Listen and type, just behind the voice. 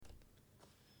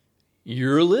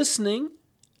You're listening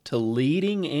to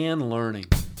Leading and Learning.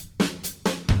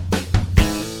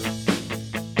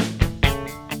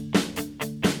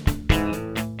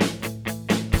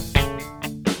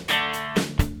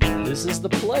 This is the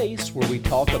place where we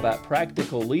talk about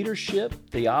practical leadership,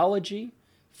 theology,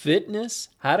 fitness,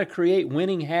 how to create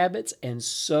winning habits, and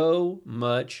so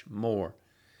much more.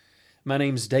 My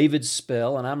name's David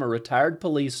Spell, and I'm a retired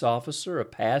police officer, a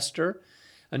pastor,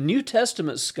 a New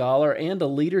Testament scholar, and a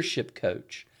leadership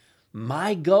coach.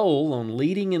 My goal on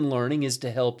Leading and Learning is to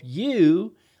help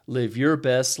you live your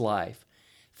best life.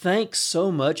 Thanks so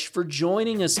much for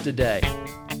joining us today.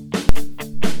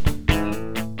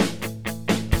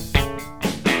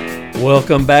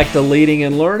 Welcome back to Leading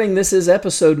and Learning. This is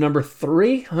episode number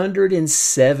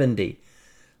 370,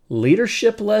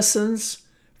 Leadership Lessons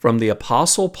from the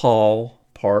Apostle Paul,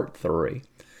 Part 3.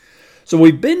 So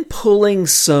we've been pulling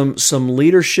some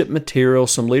leadership material,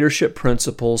 some leadership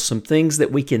principles, some things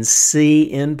that we can see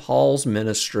in Paul's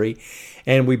ministry,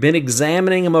 and we've been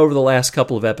examining them over the last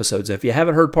couple of episodes. If you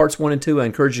haven't heard parts 1 and 2, I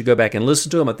encourage you to go back and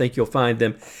listen to them. I think you'll find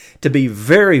them to be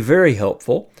very, very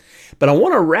helpful. But I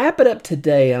want to wrap it up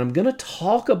today, and I'm going to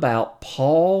talk about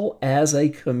Paul as a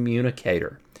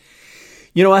communicator.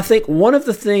 You know, I think one of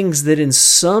the things that in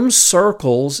some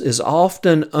circles is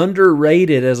often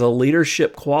underrated as a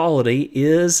leadership quality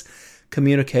is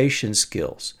communication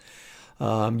skills.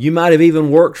 You might have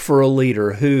even worked for a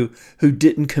leader who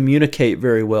didn't communicate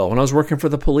very well. When I was working for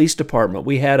the police department,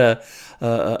 we had a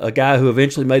guy who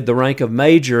eventually made the rank of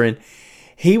major, and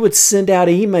he would send out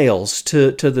emails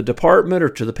to the department or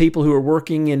to the people who were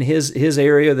working in his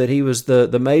area that he was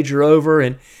the major over,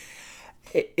 and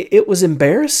it was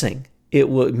embarrassing. It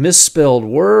was misspelled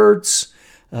words,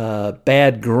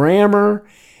 bad grammar,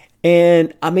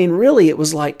 and I mean, really, it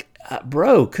was like,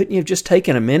 bro, couldn't you have just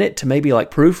taken a minute to maybe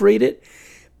like proofread it?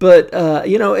 But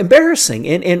embarrassing,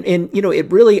 and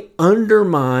it really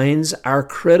undermines our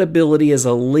credibility as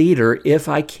a leader if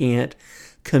I can't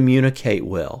communicate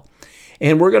well.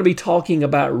 And we're going to be talking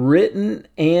about written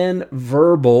and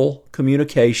verbal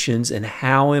communications and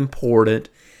how important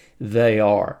they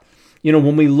are. You know,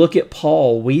 when we look at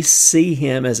Paul, we see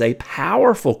him as a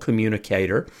powerful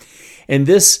communicator, and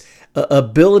this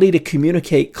ability to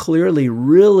communicate clearly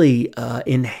really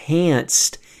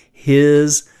enhanced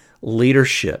his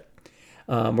leadership.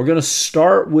 We're going to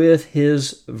start with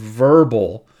his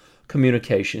verbal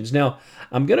communications. Now,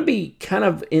 I'm going to be kind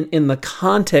of talking in the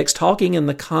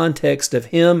context of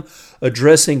him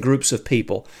addressing groups of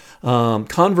people.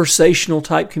 Conversational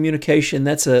type communication,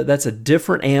 that's a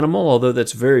different animal, although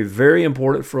that's very, very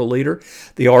important for a leader.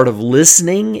 The art of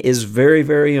listening is very,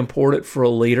 very important for a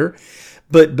leader.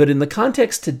 But in the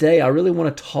context today, I really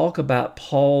want to talk about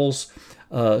Paul's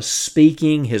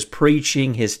speaking, his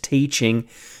preaching, his teaching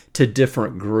to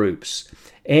different groups.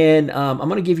 And I'm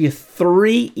going to give you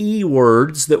 3 E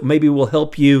words that maybe will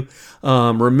help you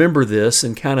remember this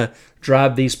and kind of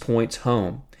drive these points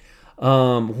home.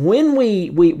 When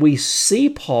we see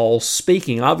Paul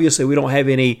speaking, obviously we don't have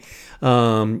any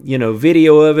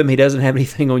video of him. He doesn't have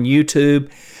anything on YouTube.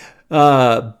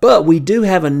 But we do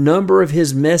have a number of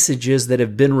his messages that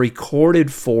have been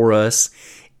recorded for us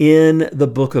in the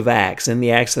book of Acts, in the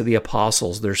Acts of the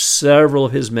Apostles. There's several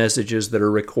of his messages that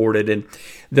are recorded, and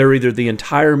they're either the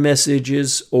entire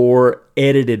messages or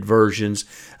edited versions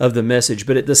of the message.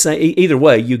 But either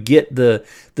way, you get the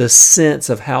sense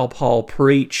of how Paul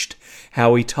preached,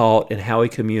 how he taught, and how he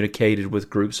communicated with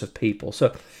groups of people.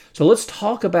 So let's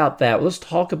talk about that. Let's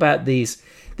talk about these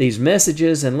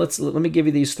messages, and let me give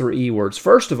you these 3 E words.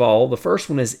 First of all, the first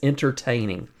one is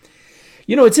entertaining.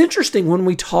 You know, it's interesting when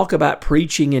we talk about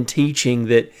preaching and teaching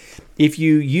that if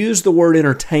you use the word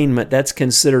entertainment, that's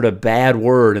considered a bad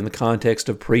word in the context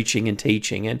of preaching and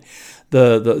teaching. And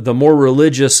the more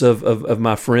religious of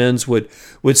my friends would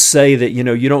say that,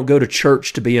 you don't go to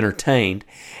church to be entertained.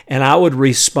 And I would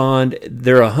respond,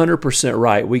 they're 100%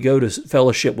 right. We go to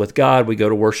fellowship with God, we go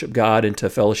to worship God and to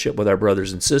fellowship with our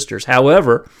brothers and sisters.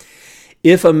 However,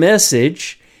 if a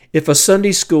message, if a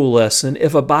Sunday school lesson,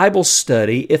 if a Bible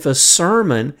study, if a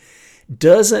sermon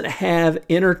doesn't have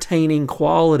entertaining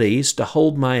qualities to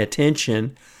hold my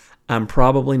attention, I'm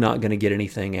probably not going to get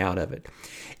anything out of it.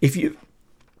 If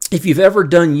you've ever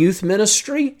done youth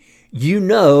ministry, you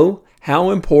know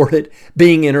how important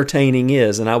being entertaining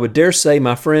is. And I would dare say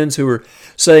my friends who are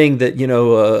saying that,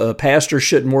 a pastor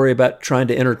shouldn't worry about trying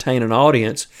to entertain an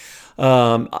audience,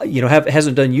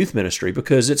 hasn't done youth ministry,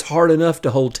 because it's hard enough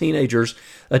to hold teenagers'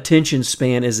 attention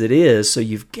span as it is. So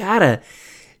you've got to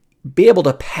be able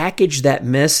to package that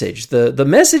message. The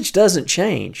message doesn't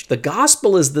change. The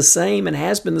gospel is the same and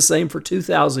has been the same for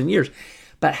 2,000 years.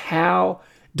 But how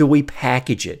do we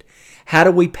package it? How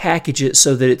do we package it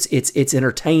so that it's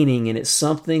entertaining and it's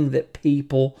something that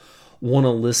people want to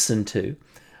listen to?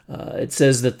 It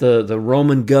says that the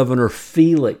Roman governor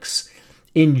Felix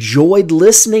enjoyed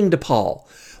listening to Paul.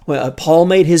 Well, Paul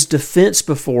made his defense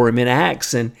before him in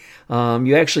Acts, and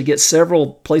you actually get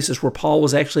several places where Paul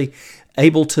was actually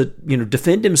able to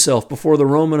defend himself before the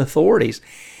Roman authorities.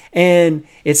 And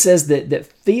it says that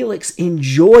Felix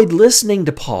enjoyed listening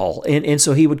to Paul, and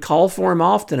so he would call for him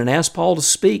often and ask Paul to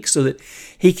speak so that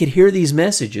he could hear these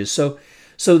messages. So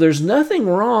there's nothing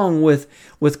wrong with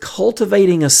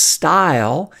cultivating a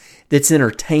style that's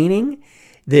entertaining,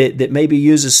 that maybe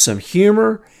uses some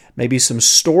humor, maybe some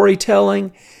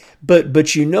storytelling,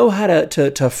 but you know how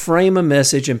to frame a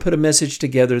message and put a message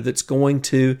together that's going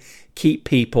to keep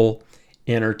people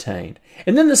entertained.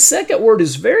 And then the second word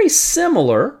is very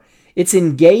similar. It's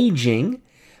engaging,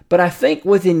 but I think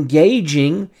with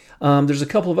engaging, there's a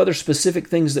couple of other specific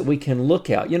things that we can look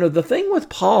at. The thing with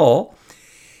Paul,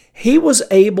 he was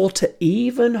able to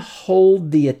even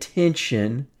hold the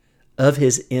attention of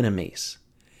his enemies.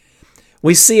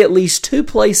 We see at least two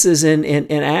places in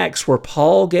Acts where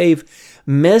Paul gave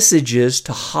messages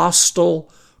to hostile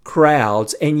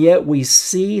crowds, and yet we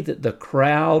see that the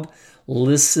crowd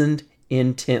listened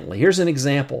intently. Here's an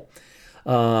example.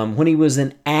 When he was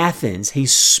in Athens, he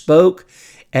spoke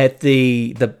at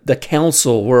the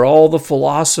council where all the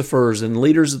philosophers and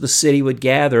leaders of the city would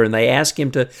gather, and they asked him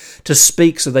to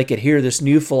speak so they could hear this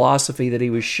new philosophy that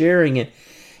he was sharing.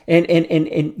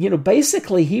 And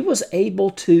basically he was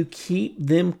able to keep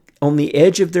them on the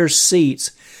edge of their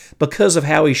seats because of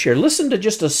how he shared. Listen to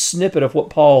just a snippet of what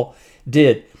Paul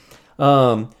did.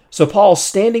 So Paul,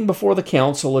 standing before the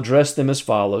council, addressed them as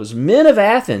follows: "Men of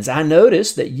Athens, I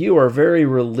notice that you are very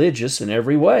religious in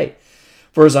every way.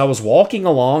 For as I was walking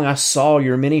along, I saw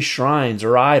your many shrines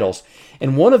or idols,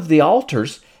 and one of the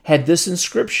altars had this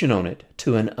inscription on it: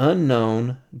 to an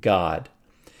unknown God.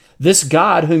 This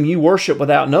God whom you worship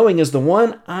without knowing is the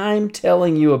one I'm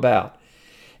telling you about.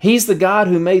 He's the God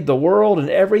who made the world and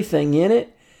everything in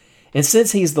it. And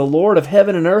since he's the Lord of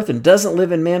heaven and earth and doesn't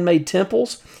live in man-made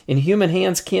temples, and human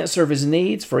hands can't serve his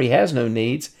needs, for he has no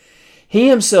needs, he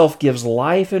himself gives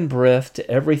life and breath to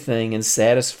everything and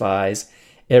satisfies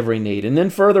every need." And then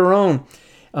further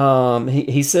on,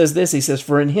 he says this, he says,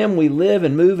 "For in him we live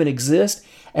and move and exist,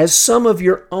 as some of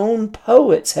your own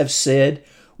poets have said,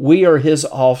 we are his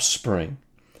offspring.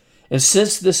 And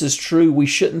since this is true, we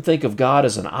shouldn't think of God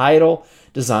as an idol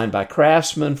designed by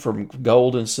craftsmen from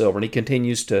gold and silver." And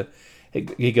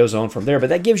he goes on from there. But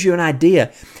that gives you an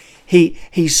idea.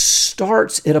 He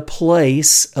starts at a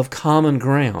place of common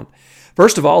ground.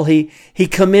 First of all, he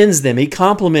commends them. He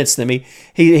compliments them.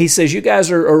 He says, "You guys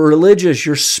are religious.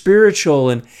 You're spiritual,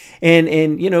 and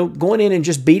going in and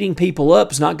just beating people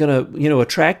up is not going to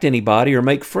attract anybody or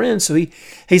make friends." So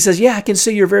he says, "Yeah, I can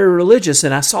see you're very religious,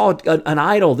 and I saw an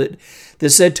idol that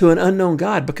said to an unknown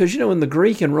God," because in the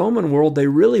Greek and Roman world they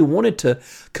really wanted to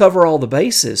cover all the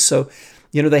bases. So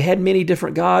they had many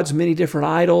different gods, many different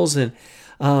idols, and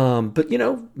but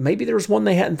maybe there was one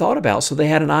they hadn't thought about. So they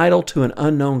had an idol to an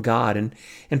unknown God.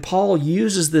 And Paul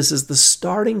uses this as the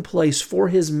starting place for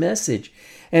his message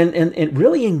and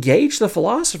really engage the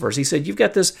philosophers. He said, "You've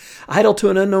got this idol to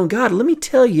an unknown God. Let me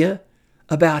tell you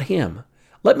about him.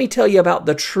 Let me tell you about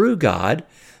the true God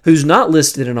who's not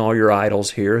listed in all your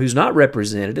idols here, who's not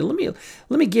represented. And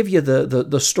let me give you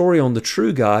the story on the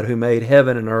true God who made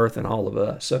heaven and earth and all of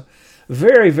us." So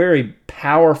very, very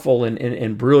powerful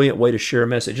and brilliant way to share a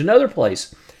message. Another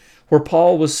place where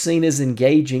Paul was seen as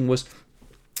engaging was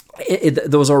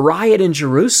there was a riot in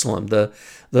Jerusalem.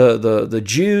 The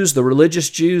Jews, the religious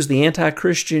Jews, the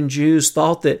anti-Christian Jews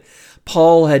thought that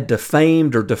Paul had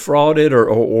defamed or defrauded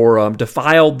or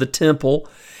defiled the temple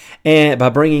and by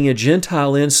bringing a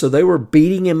Gentile in. So they were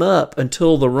beating him up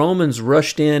until the Romans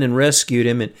rushed in and rescued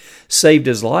him and saved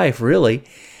his life, really.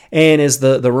 And as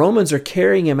the Romans are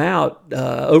carrying him out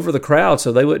over the crowd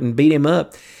so they wouldn't beat him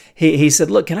up, he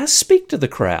said, "Look, can I speak to the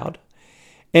crowd?"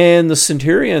 And the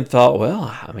centurion thought,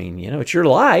 well, it's your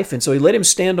life. And so he let him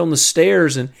stand on the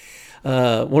stairs and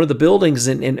one of the buildings,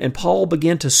 and Paul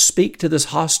began to speak to this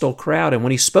hostile crowd. And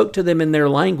when he spoke to them in their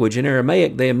language, in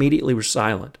Aramaic, they immediately were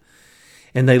silent.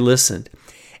 And they listened.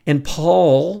 And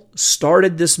Paul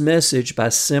started this message by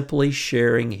simply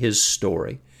sharing his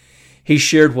story. He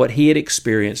shared what he had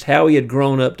experienced, how he had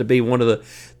grown up to be one of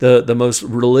the most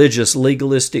religious,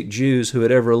 legalistic Jews who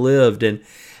had ever lived, and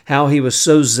how he was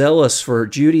so zealous for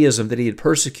Judaism that he had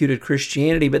persecuted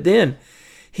Christianity. But then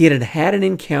He had had an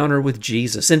encounter with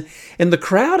Jesus, and the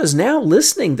crowd is now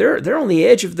listening. They're on the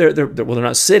edge of they're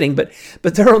not sitting, but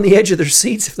they're on the edge of their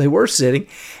seats if they were sitting,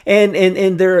 and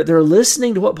they're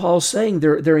listening to what Paul's saying.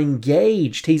 They're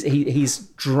engaged. He's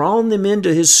drawn them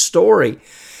into his story.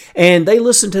 And they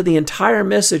listen to the entire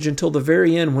message until the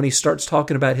very end when he starts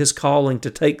talking about his calling to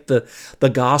take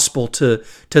the gospel to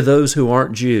those who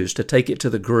aren't Jews, to take it to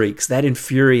the Greeks. That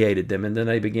infuriated them, and then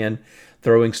they began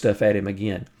throwing stuff at him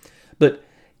again. But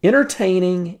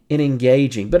entertaining and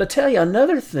engaging. But I tell you,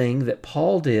 another thing that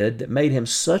Paul did that made him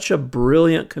such a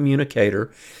brilliant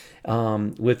communicator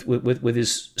with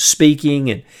his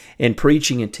speaking and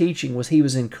preaching and teaching was he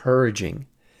was encouraging.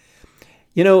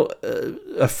 You know,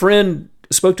 a friend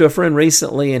spoke to a friend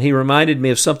recently, and he reminded me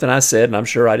of something I said, and I'm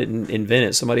sure I didn't invent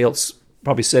it. Somebody else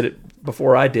probably said it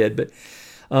before I did, but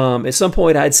at some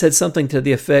point I'd said something to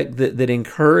the effect that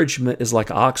encouragement is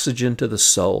like oxygen to the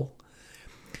soul.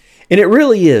 And it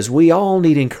really is. We all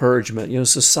need encouragement. You know,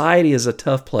 society is a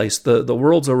tough place. The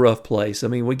world's a rough place. I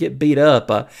mean, we get beat up.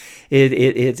 We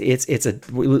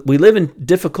live in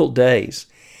difficult days,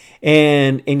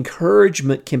 and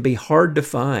encouragement can be hard to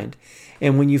find.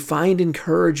 And when you find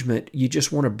encouragement, you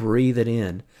just want to breathe it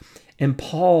in. And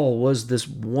Paul was this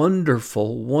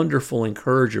wonderful, wonderful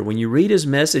encourager. When you read his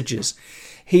messages,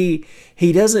 he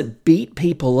doesn't beat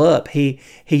people up.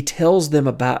 He tells them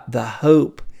about the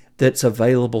hope that's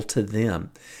available to them.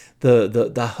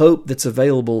 The hope that's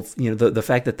available, you know, the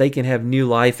fact that they can have new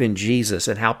life in Jesus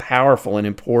and how powerful and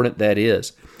important that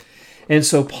is. And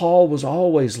so Paul was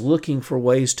always looking for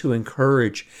ways to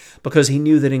encourage because he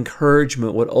knew that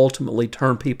encouragement would ultimately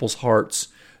turn people's hearts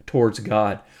towards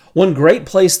God. One great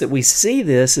place that we see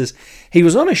this is he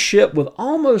was on a ship with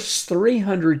almost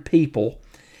 300 people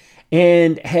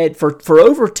and had for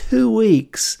over 2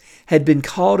 weeks had been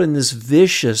caught in this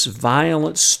vicious,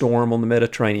 violent storm on the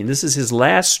Mediterranean. This is his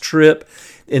last trip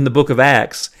in the book of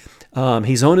Acts.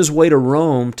 He's on his way to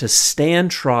Rome to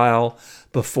stand trial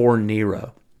before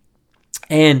Nero.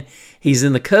 And he's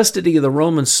in the custody of the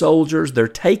Roman soldiers. They're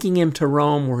taking him to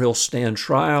Rome where he'll stand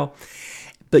trial.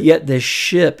 But yet this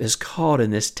ship is caught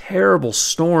in this terrible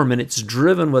storm, and it's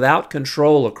driven without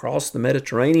control across the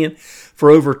Mediterranean for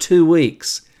over 2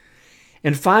 weeks.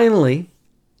 And finally,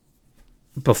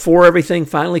 before everything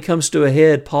finally comes to a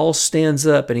head, Paul stands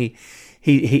up and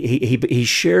he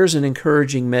shares an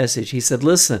encouraging message. He said,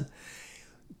 listen,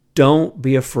 don't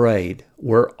be afraid.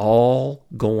 We're all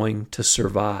going to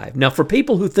survive. Now, for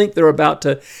people who think they're about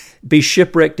to be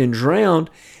shipwrecked and drowned,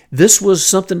 this was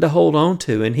something to hold on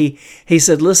to. And he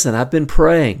said, listen, I've been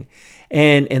praying,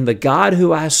 and the God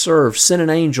who I serve sent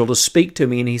an angel to speak to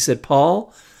me. And he said,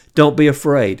 Paul, don't be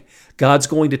afraid. God's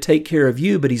going to take care of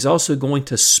you, but he's also going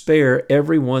to spare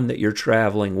everyone that you're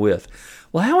traveling with.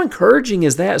 Well, how encouraging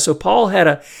is that? So Paul had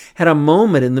a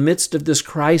moment in the midst of this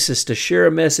crisis to share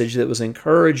a message that was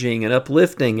encouraging and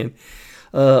uplifting. And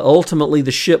ultimately,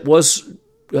 the ship was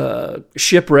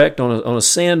shipwrecked on a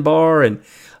sandbar,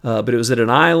 but it was at an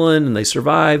island, and they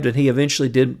survived. And he eventually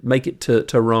did make it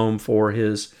to Rome for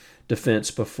his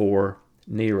defense before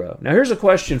Nero. Now, here's a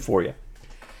question for you: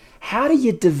 how do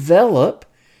you develop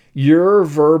your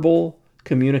verbal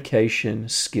communication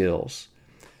skills?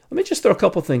 Let me just throw a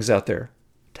couple things out there.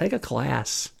 Take a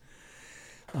class.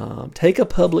 Take a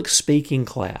public speaking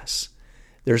class.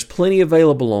 There's plenty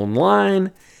available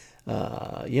online.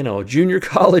 A junior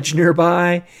college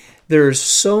nearby. There's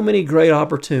so many great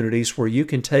opportunities where you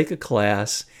can take a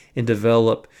class and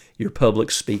develop your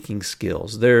public speaking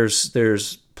skills.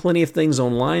 There's plenty of things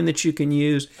online that you can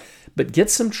use, but get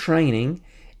some training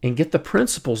and get the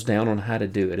principles down on how to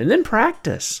do it. And then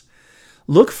practice.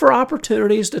 Look for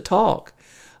opportunities to talk,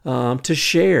 to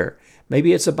share.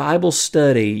 Maybe it's a Bible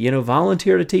study.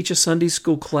 Volunteer to teach a Sunday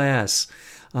school class.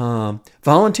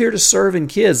 Volunteer to serve in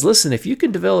kids. Listen, if you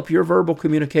can develop your verbal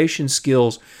communication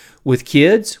skills with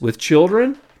kids, with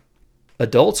children,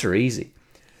 adults are easy.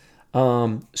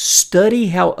 Study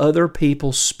how other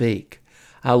people speak.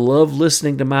 I love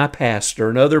listening to my pastor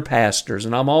and other pastors,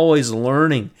 and I'm always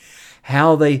learning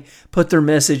how they put their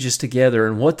messages together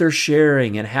and what they're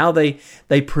sharing and how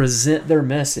they present their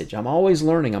message. I'm always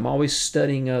learning. I'm always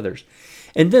studying others.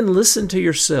 And then listen to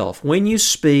yourself. When you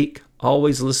speak,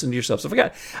 always listen to yourself. So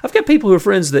I've got people who are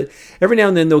friends that every now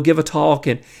and then they'll give a talk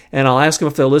and I'll ask them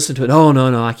if they'll listen to it. Oh,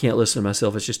 no, I can't listen to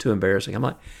myself. It's just too embarrassing. I'm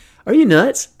like, are you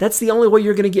nuts? That's the only way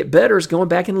you're going to get better is going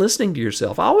back and listening to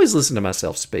yourself. I always listen to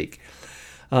myself speak.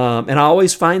 And I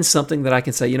always find something that I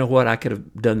can say, you know what, I could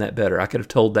have done that better. I could have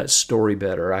told that story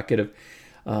better. I could have,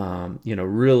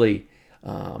 really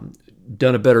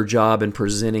done a better job in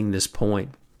presenting this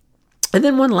point. And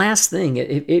then one last thing,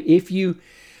 if you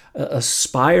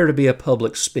aspire to be a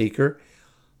public speaker,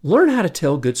 learn how to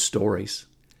tell good stories.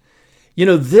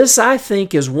 This I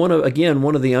think is one of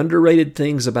the underrated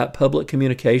things about public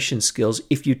communication skills.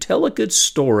 If you tell a good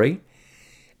story,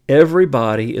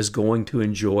 everybody is going to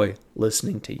enjoy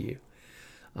listening to you.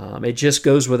 It just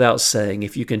goes without saying.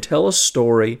 If you can tell a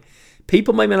story,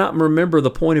 people may not remember the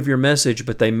point of your message,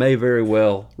 but they may very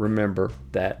well remember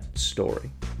that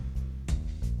story.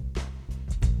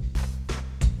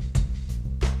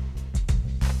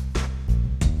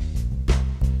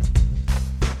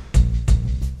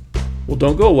 Well,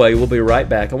 don't go away. We'll be right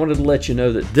back. I wanted to let you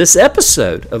know that this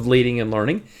episode of Leading and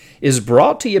Learning is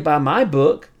brought to you by my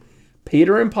book,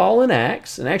 Peter and Paul in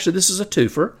Acts. And actually, this is a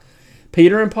twofer.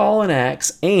 Peter and Paul in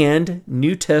Acts and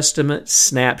New Testament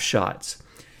Snapshots.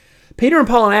 Peter and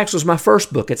Paul in Acts was my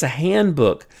first book. It's a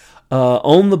handbook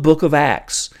on the book of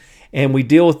Acts. And we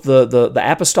deal with the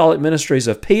apostolic ministries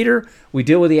of Peter. We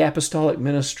deal with the apostolic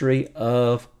ministry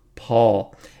of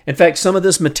Paul. In fact, some of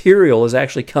this material is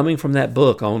actually coming from that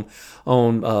book on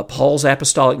Paul's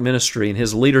apostolic ministry and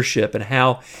his leadership and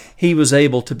how he was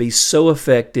able to be so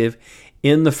effective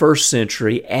in the first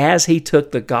century as he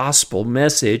took the gospel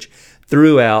message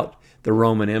throughout the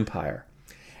Roman Empire.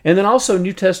 And then also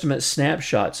New Testament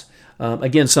Snapshots.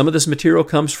 Again, some of this material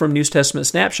comes from New Testament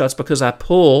Snapshots because I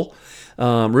pull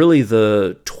really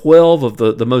the 12 of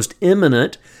the most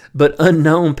eminent but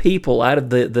unknown people out of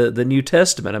the New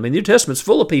Testament. I mean, the New Testament's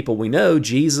full of people we know,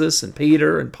 Jesus and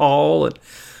Peter and Paul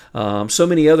and so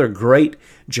many other great,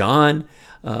 John,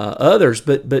 others,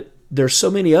 but there's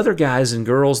so many other guys and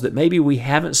girls that maybe we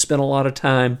haven't spent a lot of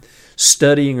time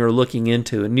studying or looking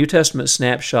into. And New Testament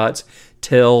Snapshots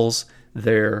tells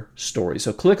their story.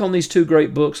 So click on these two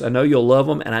great books. I know you'll love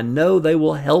them, and I know they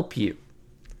will help you.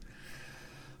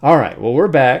 All right, well, we're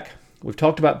back. We've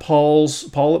talked about Paul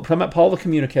the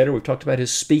communicator. We've talked about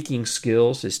his speaking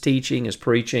skills, his teaching, his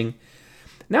preaching.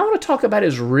 Now I want to talk about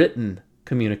his written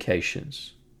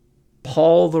communications.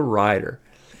 Paul the writer.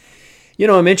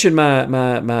 I mentioned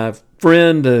my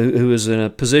friend who is in a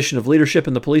position of leadership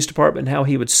in the police department, how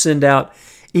he would send out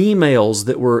emails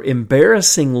that were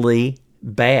embarrassingly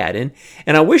bad.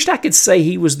 And I wished I could say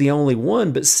he was the only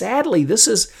one, but sadly, this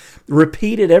is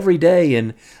repeated every day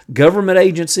in government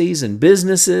agencies and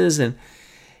businesses. And,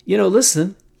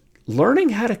 listen, learning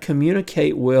how to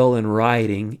communicate well in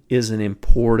writing is an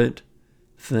important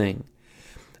thing.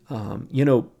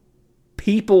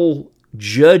 People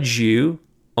judge you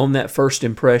on that first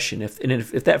impression.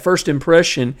 If that first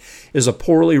impression is a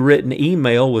poorly written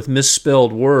email with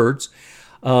misspelled words,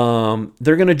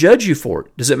 they're going to judge you for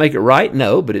it. Does it make it right?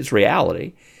 No, but it's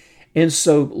reality. And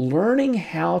so learning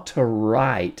how to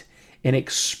write and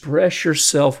express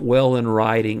yourself well in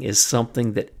writing is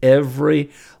something that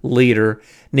every leader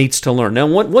needs to learn. Now,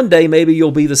 one day maybe you'll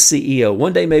be the CEO.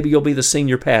 One day maybe you'll be the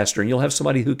senior pastor, and you'll have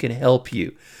somebody who can help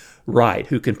you write,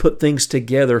 who can put things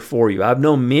together for you. I've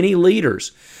known many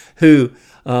leaders who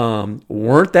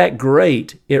weren't that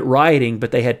great at writing, but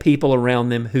they had people around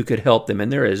them who could help them,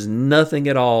 and there is nothing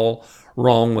at all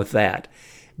wrong with that.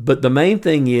 But the main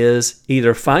thing is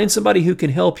either find somebody who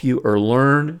can help you or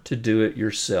learn to do it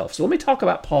yourself. So let me talk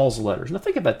about Paul's letters. Now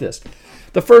think about this.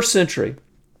 The first century,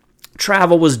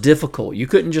 travel was difficult. You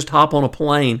couldn't just hop on a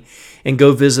plane and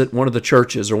go visit one of the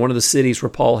churches or one of the cities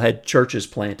where Paul had churches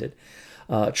planted.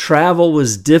 Travel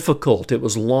was difficult. It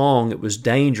was long. It was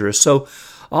dangerous. So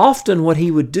often what he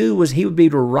would do was he would be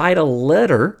to write a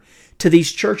letter to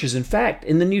these churches. In fact,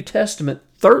 in the New Testament,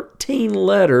 13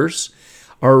 letters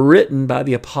are written by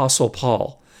the Apostle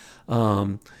Paul.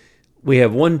 We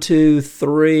have 4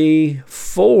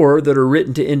 that are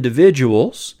written to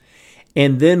individuals,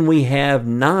 and then we have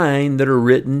 9 that are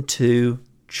written to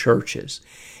churches.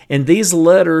 And these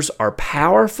letters are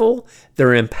powerful,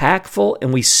 they're impactful,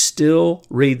 and we still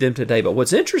read them today. But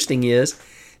what's interesting is,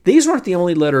 these weren't the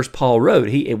only letters Paul wrote.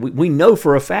 We know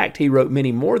for a fact he wrote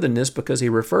many more than this because he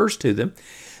refers to them,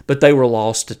 but they were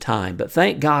lost to time. But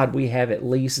thank God we have at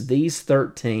least these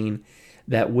 13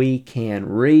 that we can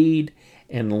read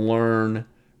and learn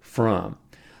from.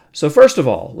 So first of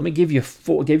all, let me give you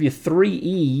 3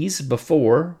 E's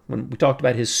before. When we talked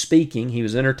about his speaking, he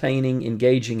was entertaining,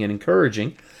 engaging, and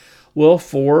encouraging. Well,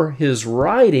 for his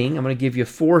writing, I'm going to give you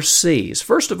 4 C's.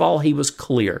 First of all, he was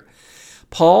clear.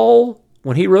 Paul,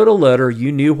 when he wrote a letter,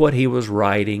 you knew what he was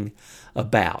writing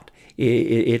about.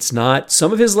 It's not,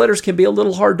 some of his letters can be a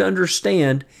little hard to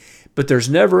understand, but there's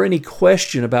never any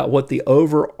question about what the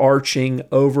overarching,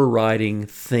 overriding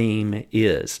theme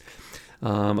is.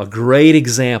 A great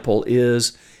example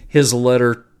is his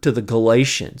letter to the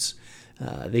Galatians.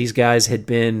 These guys had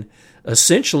been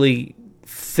essentially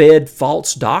fed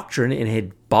false doctrine and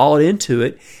had bought into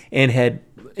it and had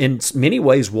in many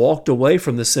ways walked away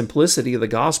from the simplicity of the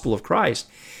gospel of Christ.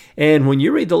 And when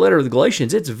you read the letter of the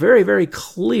Galatians, it's very, very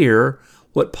clear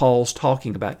what Paul's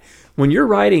talking about. When you're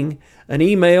writing an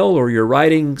email or you're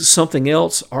writing something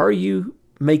else, are you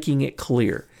making it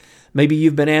clear? Maybe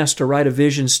you've been asked to write a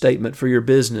vision statement for your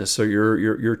business or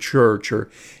your church, or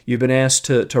you've been asked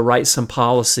to write some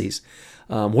policies.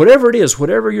 Whatever it is,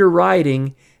 whatever you're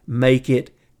writing, make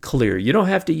it clear. You don't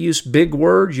have to use big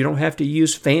words. You don't have to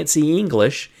use fancy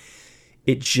English.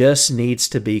 It just needs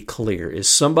to be clear. Is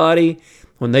somebody,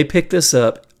 when they pick this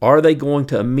up, are they going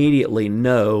to immediately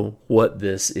know what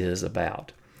this is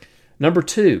about? Number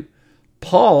 2,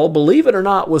 Paul, believe it or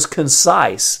not, was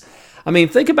concise. I mean,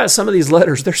 think about some of these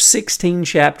letters. They're 16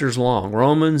 chapters long.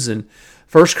 Romans and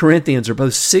 1 Corinthians are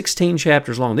both 16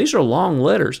 chapters long. These are long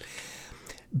letters,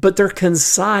 but they're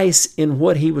concise in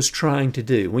what he was trying to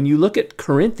do. When you look at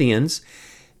Corinthians,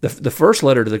 the first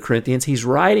letter to the Corinthians, he's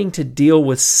writing to deal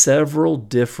with several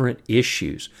different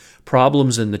issues.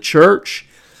 Problems in the church.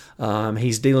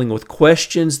 He's dealing with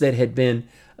questions that had been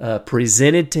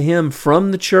presented to him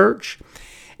from the church.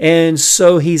 And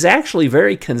so he's actually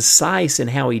very concise in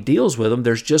how he deals with them.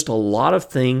 There's just a lot of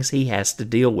things he has to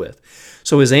deal with.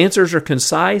 So his answers are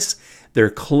concise,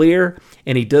 they're clear,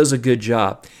 and he does a good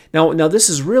job. Now this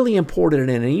is really important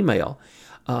in an email.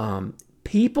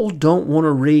 People don't want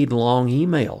to read long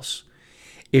emails.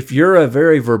 If you're a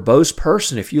very verbose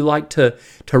person, if you like to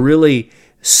really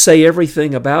say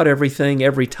everything about everything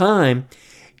every time,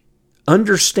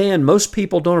 understand most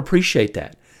people don't appreciate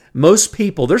that. Most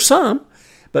people, there's some,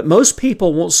 but most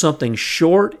people want something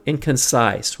short and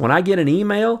concise. When I get an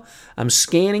email, I'm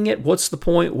scanning it. What's the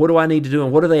point? What do I need to do?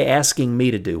 And what are they asking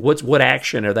me to do? What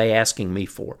action are they asking me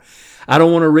for? I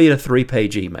don't want to read a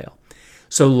 3-page email.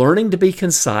 So learning to be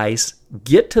concise,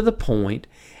 get to the point,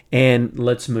 and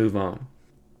let's move on.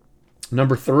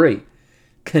 Number 3,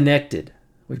 connected.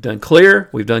 We've done clear,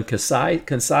 we've done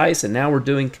concise, and now we're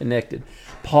doing connected.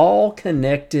 Paul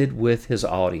connected with his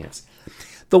audience.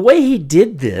 The way he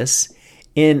did this,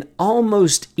 in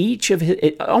almost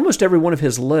every one of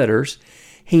his letters,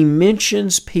 he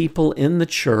mentions people in the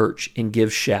church and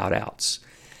gives shout-outs.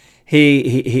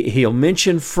 He'll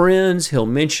mention friends, he'll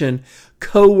mention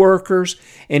co-workers,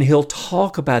 and he'll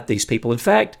talk about these people. In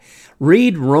fact,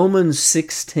 read Romans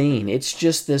 16. It's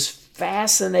just this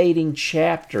fascinating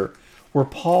chapter where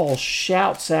Paul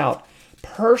shouts out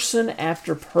person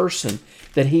after person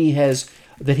that he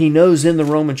knows in the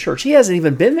Roman church. He hasn't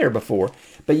even been there before,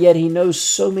 but yet he knows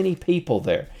so many people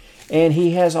there. And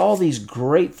he has all these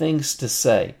great things to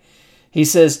say. He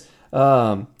says,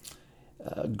 give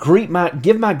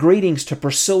my greetings to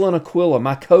Priscilla and Aquila,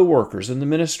 my co-workers in the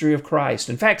ministry of Christ.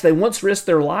 In fact, they once risked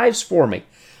their lives for me.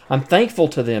 I'm thankful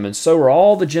to them, and so are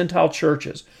all the Gentile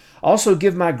churches. Also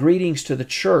give my greetings to the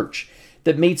church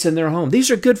that meets in their home.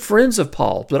 These are good friends of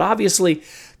Paul, but obviously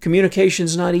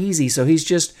communication's not easy, so he's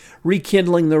just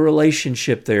rekindling the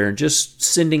relationship there and just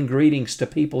sending greetings to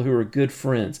people who are good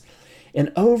friends.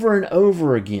 And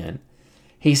over again,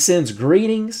 he sends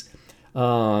greetings.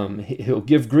 He'll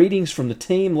give greetings from the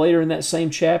team. Later in that same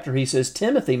chapter, he says,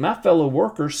 Timothy, my fellow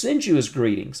worker, sends you his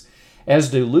greetings, as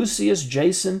do Lucius,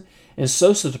 Jason, and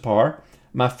Sosipater,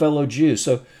 my fellow Jews.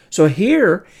 So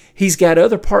here, he's got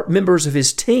other members of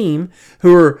his team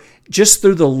who are just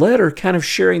through the letter kind of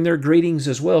sharing their greetings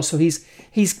as well. So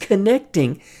he's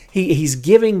connecting. He's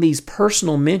giving these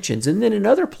personal mentions. And then in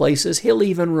other places, he'll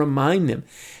even remind them,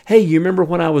 hey, you remember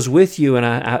when I was with you and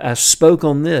I spoke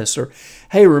on this? Or,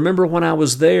 hey, remember when I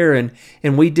was there and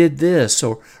we did this?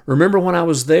 Or, remember when I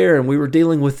was there and we were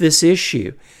dealing with this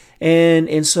issue?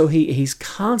 And so he's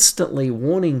constantly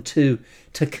wanting to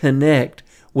connect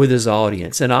with his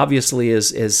audience. And obviously,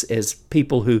 as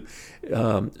people who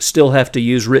still have to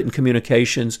use written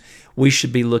communications, we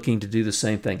should be looking to do the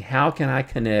same thing. How can I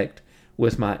connect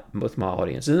with my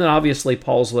audience? And then obviously,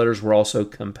 Paul's letters were also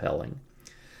compelling.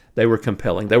 They were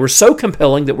compelling. They were so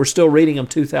compelling that we're still reading them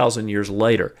 2,000 years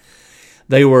later.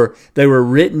 They were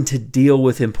written to deal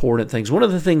with important things. One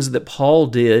of the things that Paul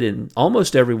did in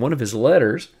almost every one of his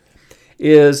letters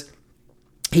is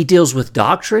he deals with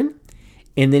doctrine,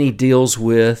 and then he deals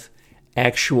with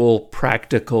actual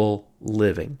practical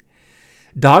living.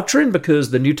 Doctrine,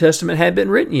 because the New Testament hadn't been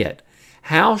written yet.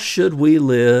 How should we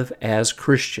live as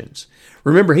Christians?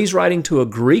 Remember, he's writing to a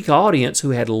Greek audience who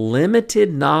had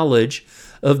limited knowledge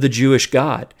of the Jewish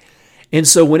God. And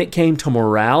so when it came to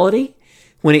morality,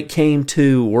 when it came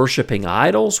to worshiping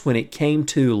idols, when it came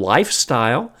to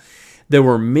lifestyle, there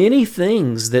were many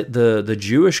things that the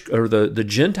Jewish or the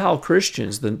Gentile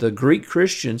Christians, the Greek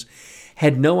Christians,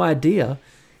 had no idea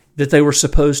that they were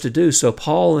supposed to do. So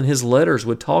Paul in his letters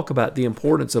would talk about the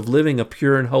importance of living a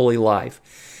pure and holy life.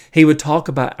 He would talk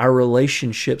about our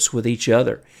relationships with each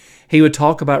other. He would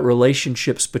talk about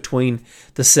relationships between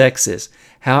the sexes,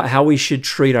 how we should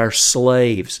treat our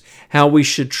slaves, how we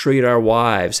should treat our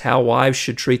wives, how wives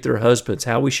should treat their husbands,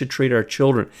 how we should treat our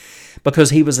children, because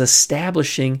he was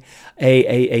establishing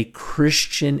a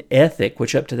Christian ethic,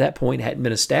 which up to that point hadn't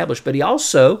been established. But he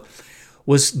also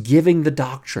was giving the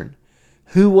doctrine.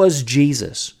 Who was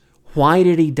Jesus? Why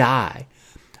did he die?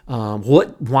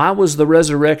 Why was the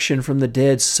resurrection from the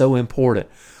dead so important?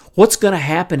 What's going to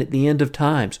happen at the end of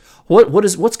times?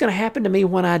 What's going to happen to me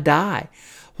when I die?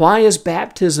 Why is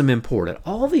baptism important?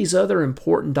 All these other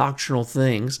important doctrinal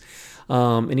things.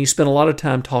 And he spent a lot of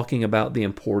time talking about the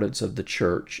importance of the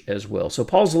church as well. So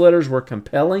Paul's letters were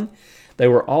compelling. They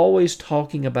were always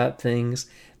talking about things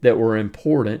that were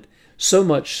important, so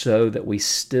much so that we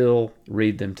still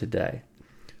read them today.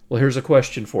 Well, here's a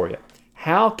question for you.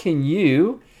 How can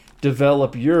you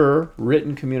develop your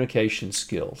written communication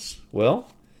skills? Well,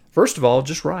 first of all,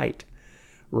 just write.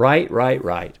 Write.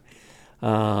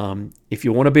 If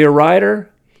you want to be a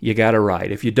writer, you got to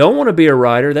write. If you don't want to be a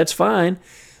writer, that's fine.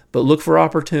 But look for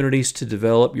opportunities to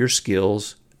develop your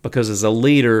skills, because as a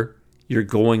leader, you're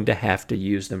going to have to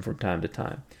use them from time to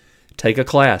time. Take a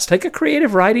class. Take a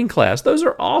creative writing class. Those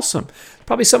are awesome.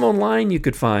 Probably some online you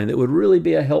could find that would really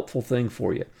be a helpful thing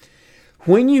for you.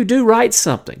 When you do write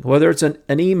something, whether it's an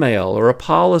email or a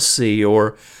policy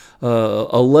or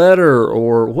a letter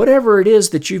or whatever it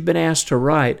is that you've been asked to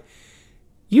write,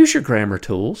 use your grammar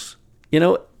tools.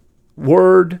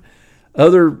 Word,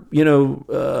 other,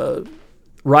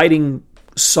 writing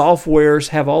softwares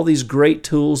have all these great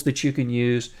tools that you can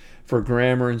use for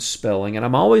grammar and spelling. And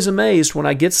I'm always amazed when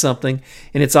I get something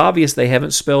and it's obvious they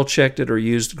haven't spell checked it or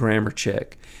used grammar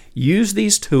check. Use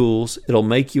these tools. It'll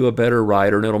make you a better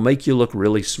writer and it'll make you look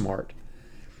really smart.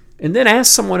 And then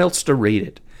ask someone else to read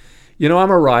it.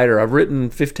 I'm a writer. I've written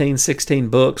 15, 16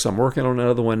 books. I'm working on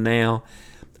another one now.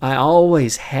 I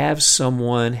always have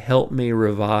someone help me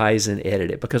revise and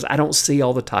edit it because I don't see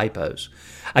all the typos.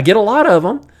 I get a lot of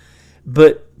them,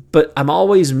 but I'm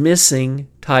always missing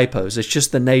typos. It's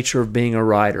just the nature of being a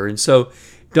writer. And so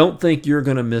don't think you're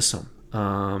going to miss them.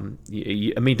 Don't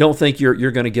think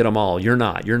you're going to get them all. You're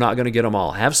not. You're not going to get them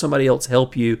all. Have somebody else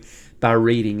help you by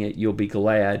reading it. You'll be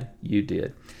glad you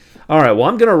did. All right, well,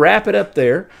 I'm going to wrap it up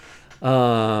there.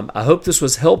 I hope this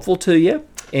was helpful to you.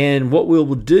 And what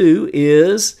we'll do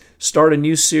is start a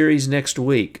new series next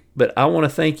week. But I want to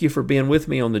thank you for being with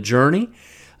me on the journey.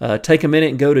 Take a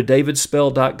minute and go to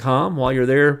davidspell.com. While you're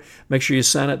there, make sure you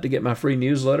sign up to get my free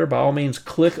newsletter. By all means,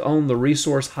 click on the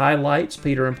resource highlights,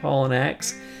 Peter and Paul in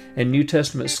Acts, and New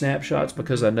Testament snapshots,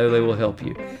 because I know they will help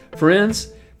you.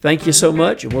 Friends, thank you so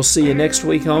much, and we'll see you next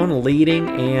week on Leading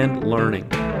and Learning.